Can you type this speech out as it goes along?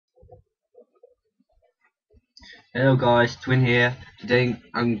Hello guys, Twin here. Today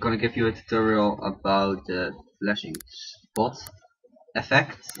I'm gonna give you a tutorial about the flashing spot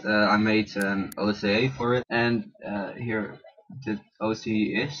effect. I made an OCA for it, and here the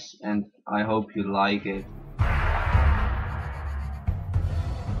OCA is, and I hope you like it.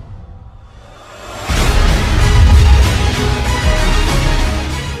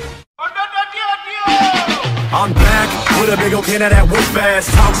 I'm back with a big old can of that wood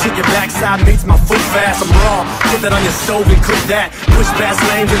fast. Talk shit, your backside meets my foot fast. I'm raw, put that on your stove and cook that. Push past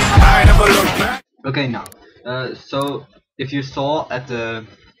lanes and I ain't never look back. Okay, now, so if you saw at the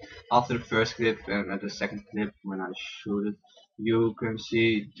after the first clip and at the second clip when I showed it, you can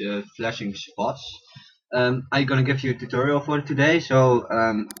see the flashing spots. I'm gonna give you a tutorial for today. So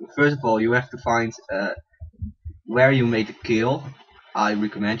first of all, you have to find where you made the kill. I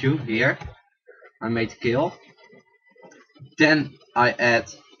recommend you here. I made the kill. Then I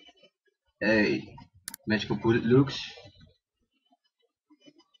add a magical bullet looks.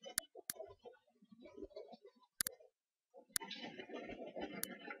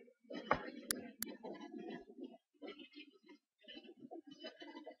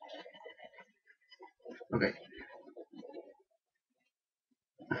 Okay.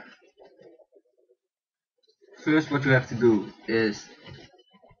 First, what you have to do is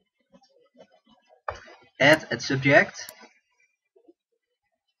add a subject,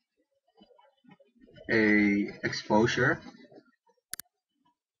 a exposure,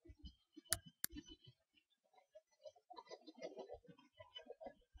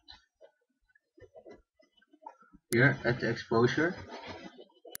 here at the exposure,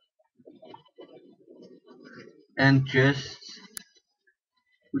 and just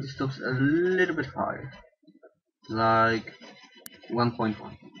put the stops a little bit higher, like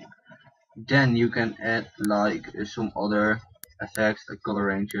 1.1. Then you can add like some other effects like color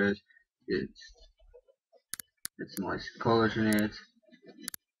ranges. It's nice colors in it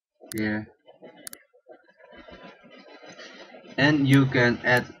here, and you can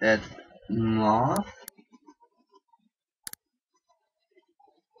add math.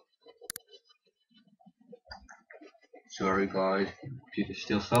 Sorry guys, computer's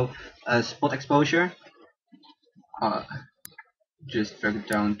still slow. Spot exposure. Just drag it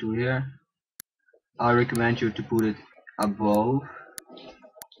down to here. I recommend you to put it above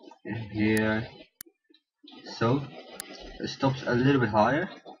and here, so it stops a little bit higher,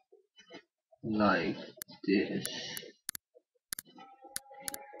 like this.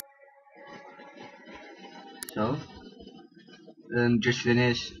 So, and just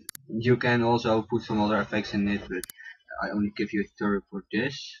finish. You can also put some other effects in it, but I only give you a tutorial for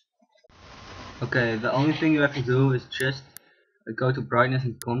this. Okay, the only thing you have to do is just go to brightness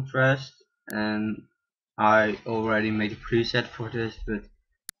and contrast, and I already made a preset for this, but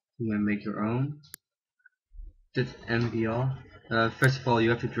you can make your own. That's MBL. First of all, you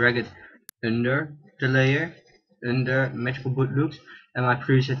have to drag it under the layer, under magical boot looks, and my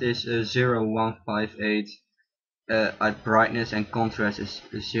preset is 0158. At brightness and contrast is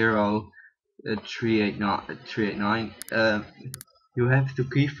 0389. You have to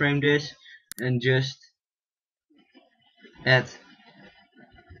keyframe this and just add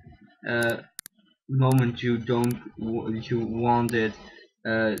moment you want it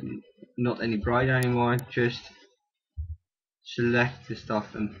not any brighter anymore. Just select the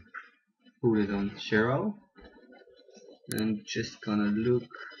stuff and put it on 0, and just gonna look,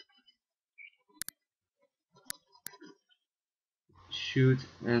 shoot,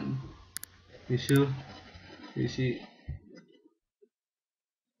 and you see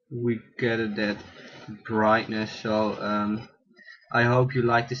we get that brightness. So I hope you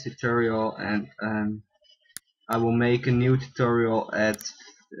like this tutorial, and I will make a new tutorial at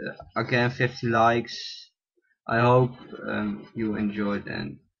again 50 likes. I hope you enjoyed,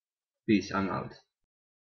 and peace. I'm out.